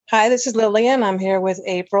Hi, this is Lillian. I'm here with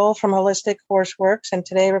April from Holistic Horse Works, and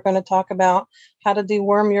today we're going to talk about how to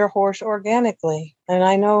deworm your horse organically. And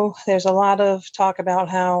I know there's a lot of talk about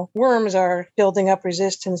how worms are building up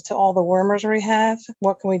resistance to all the wormers we have.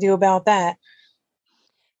 What can we do about that?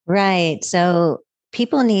 Right. So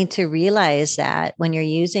people need to realize that when you're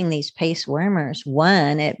using these pace warmers,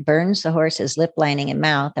 one, it burns the horse's lip lining and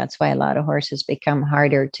mouth. That's why a lot of horses become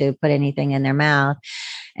harder to put anything in their mouth.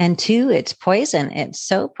 And two, it's poison. It's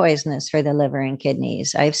so poisonous for the liver and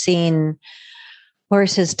kidneys. I've seen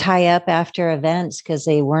horses tie up after events because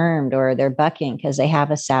they wormed, or they're bucking because they have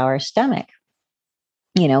a sour stomach.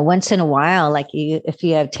 Once in a while, if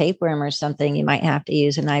you have tapeworm or something, you might have to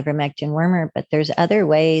use an ivermectin wormer, but there's other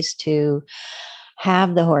ways to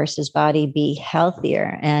have the horse's body be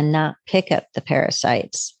healthier and not pick up the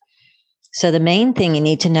parasites. So the main thing you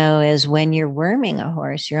need to know is when you're worming a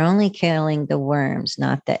horse, you're only killing the worms,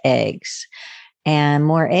 not the eggs. And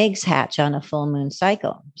more eggs hatch on a full moon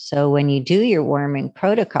cycle. So when you do your worming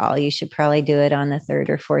protocol, you should probably do it on the third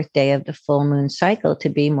or fourth day of the full moon cycle to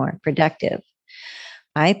be more productive.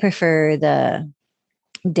 I prefer the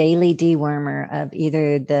daily dewormer of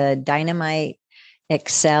either the Dynamite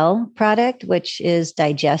Excel product, which is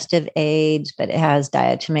digestive aids, but it has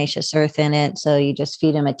diatomaceous earth in it. So you just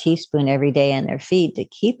feed them a teaspoon every day in their feed to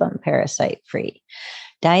keep them parasite free.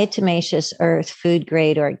 Diatomaceous earth, food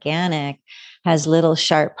grade organic, has little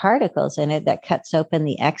sharp particles in it that cuts open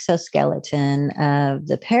the exoskeleton of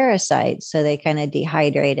the parasites so they kind of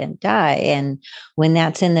dehydrate and die. And when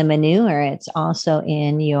that's in the manure, it's also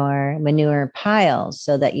in your manure piles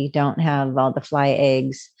so that you don't have all the fly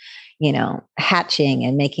eggs, hatching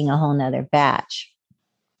and making a whole nother batch.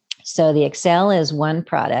 So the Excel is one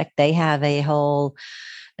product. They have a whole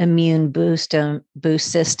immune boost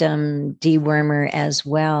system dewormer as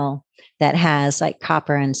well that has like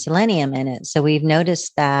copper and selenium in it. So we've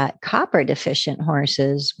noticed that copper deficient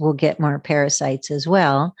horses will get more parasites as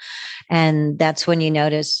well. And that's when you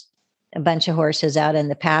notice a bunch of horses out in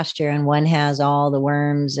the pasture and one has all the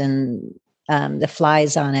worms and the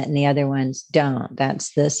flies on it and the other ones don't.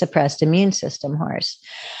 That's the suppressed immune system horse.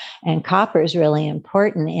 And copper is really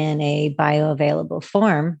important in a bioavailable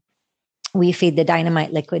form. We feed the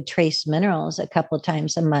Dynamite liquid trace minerals a couple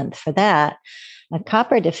times a month for that. A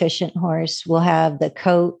copper deficient horse will have the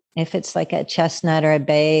coat, if it's like a chestnut or a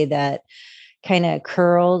bay, that kind of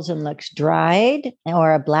curls and looks dried,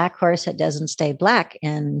 or a black horse that doesn't stay black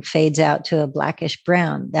and fades out to a blackish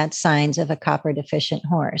brown. That's signs of a copper deficient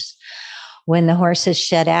horse. When the horse is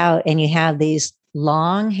shed out and you have these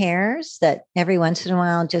long hairs that every once in a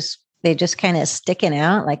while they just kind of sticking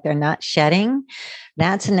out like they're not shedding,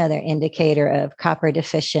 that's another indicator of copper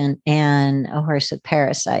deficient and a horse with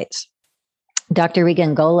parasites. Dr.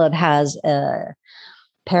 Regan Golub has a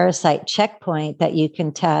parasite checkpoint that you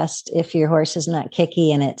can test if your horse is not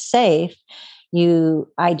kicky and it's safe.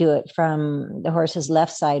 I do it from the horse's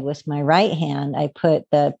left side with my right hand. I put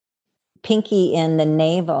the pinky in the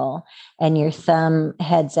navel and your thumb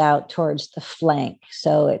heads out towards the flank.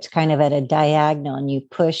 So it's kind of at a diagonal and you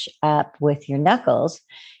push up with your knuckles.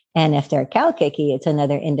 And if they're calcicky, it's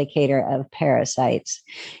another indicator of parasites.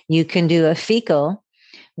 You can do a fecal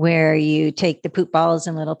where you take the poop balls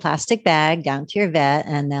in a little plastic bag down to your vet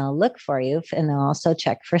and they'll look for you and they'll also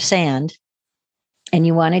check for sand. And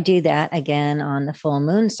you want to do that again on the full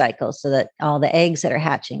moon cycle so that all the eggs that are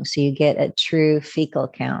hatching, so you get a true fecal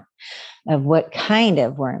count of what kind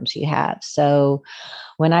of worms you have. So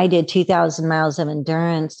when I did 2,000 miles of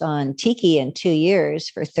endurance on Tiki in 2 years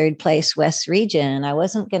for third place West region, I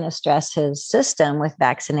wasn't going to stress his system with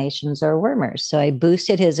vaccinations or wormers. So I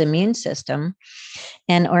boosted his immune system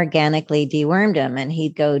and organically dewormed him. And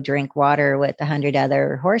he'd go drink water with 100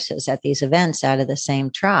 other horses at these events out of the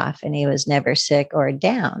same trough. And he was never sick or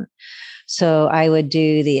down. So I would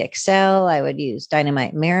do the Excel. I would use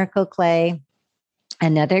Dynamite Miracle Clay.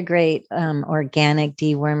 Another great organic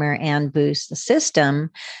dewormer and boost the system.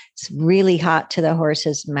 It's really hot to the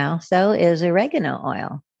horse's mouth, though, is oregano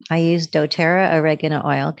oil. I use doTERRA oregano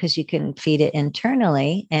oil because you can feed it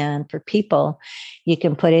internally. And for people, you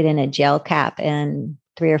can put it in a gel cap and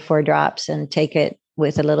 3 or 4 drops and take it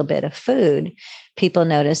with a little bit of food. People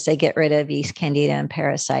notice they get rid of yeast, candida, and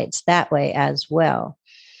parasites that way as well.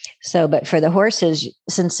 So, but for the horses,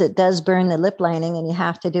 since it does burn the lip lining and you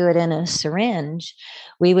have to do it in a syringe,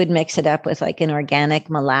 we would mix it up with like an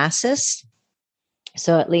organic molasses.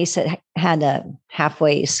 So at least it had a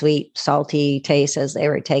halfway sweet, salty taste as they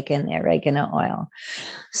were taking the oregano oil.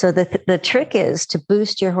 So the trick is to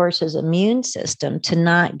boost your horse's immune system to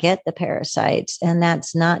not get the parasites. And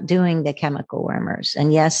that's not doing the chemical wormers.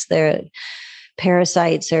 And yes,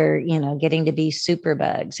 parasites are, getting to be super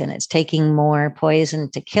bugs and it's taking more poison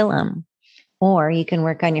to kill them. Or you can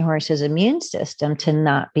work on your horse's immune system to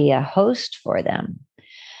not be a host for them.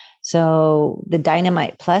 So the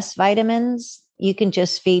Dynamite Plus vitamins, you can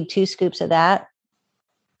just feed 2 scoops of that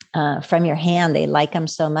from your hand. They like them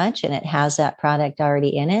so much, and it has that product already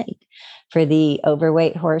in it. For the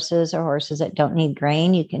overweight horses or horses that don't need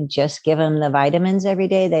grain, you can just give them the vitamins every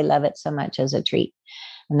day. They love it so much as a treat.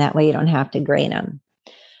 And that way you don't have to grain them.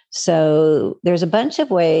 So there's a bunch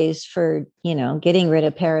of ways for, getting rid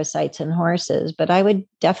of parasites in horses, but I would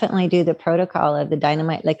definitely do the protocol of the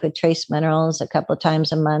Dynamite Liquid Trace Minerals a couple of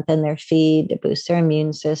times a month in their feed to boost their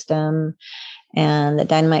immune system, and the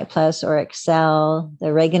Dynamite Plus or Excel, the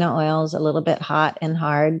oregano oils, a little bit hot and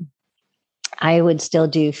hard. I would still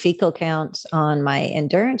do fecal counts on my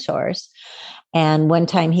endurance horse. And one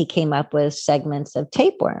time he came up with segments of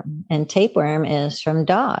tapeworm, and tapeworm is from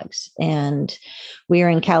dogs. And we were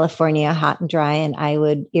in California, hot and dry, and I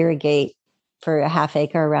would irrigate for a half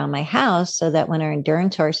acre around my house so that when our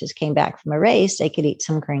endurance horses came back from a race, they could eat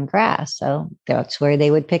some green grass. So that's where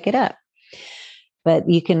they would pick it up. But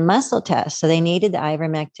you can muscle test. So they needed the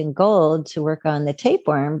ivermectin gold to work on the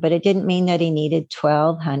tapeworm, but it didn't mean that he needed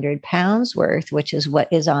 1,200 pounds worth, which is what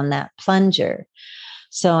is on that plunger.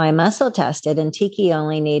 So I muscle tested, and Tiki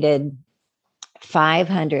only needed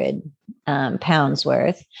 500 pounds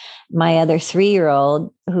worth. My other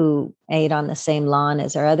 3-year-old, who ate on the same lawn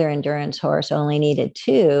as our other endurance horse, only needed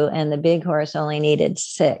 2, and the big horse only needed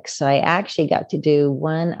 6. So I actually got to do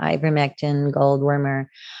 1 ivermectin gold wormer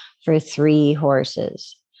for 3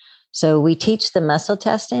 horses. So we teach the muscle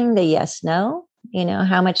testing, the yes, no,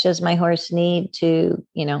 how much does my horse need to,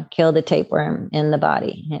 kill the tapeworm in the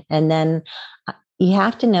body? And then you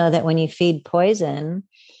have to know that when you feed poison,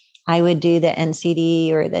 I would do the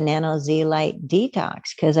NCD or the Nano Z Light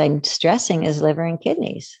detox because I'm stressing his liver and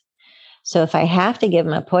kidneys. So if I have to give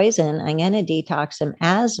him a poison, I'm going to detox him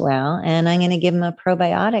as well. And I'm going to give him a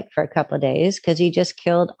probiotic for a couple of days because he just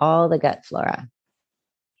killed all the gut flora.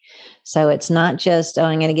 So it's not just,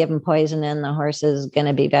 I'm going to give them poison and the horse is going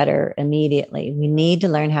to be better immediately. We need to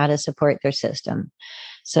learn how to support their system.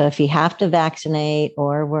 So if you have to vaccinate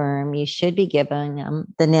or worm, you should be giving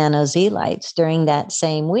them the Nano Z Lights during that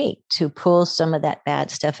same week to pull some of that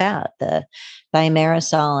bad stuff out. The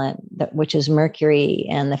thimerosal, which is mercury,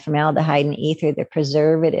 and the formaldehyde and ether, the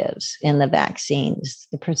preservatives in the vaccines,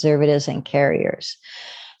 the preservatives and carriers.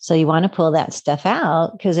 So you want to pull that stuff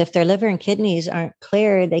out because if their liver and kidneys aren't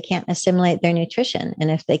clear, they can't assimilate their nutrition.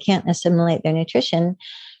 And if they can't assimilate their nutrition,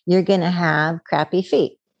 you're going to have crappy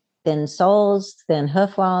feet, thin soles, thin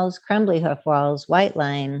hoof walls, crumbly hoof walls, white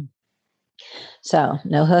line. So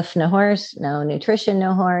no hoof, no horse, no nutrition,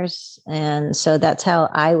 no horse. And so that's how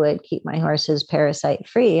I would keep my horses parasite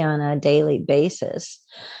free on a daily basis.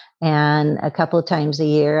 And a couple of times a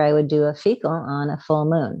year, I would do a fecal on a full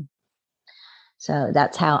moon. So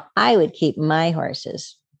that's how I would keep my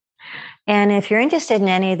horses. And if you're interested in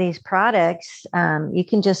any of these products, you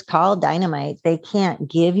can just call Dynamite. They can't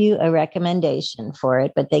give you a recommendation for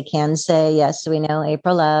it, but they can say, yes, we know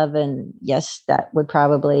April Love, and yes, that would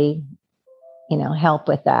probably, help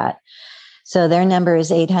with that. So their number is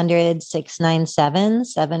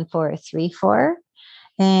 800-697-7434.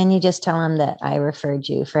 And you just tell them that I referred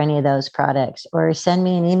you for any of those products, or send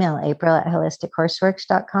me an email,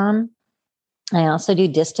 april@holistichorseworks.com. I also do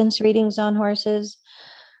distance readings on horses,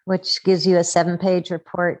 which gives you a 7-page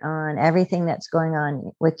report on everything that's going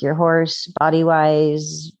on with your horse,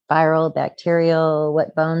 body-wise, viral, bacterial,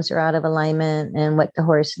 what bones are out of alignment, and what the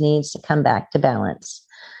horse needs to come back to balance.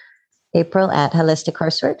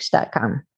 April@holistichorseworks.com.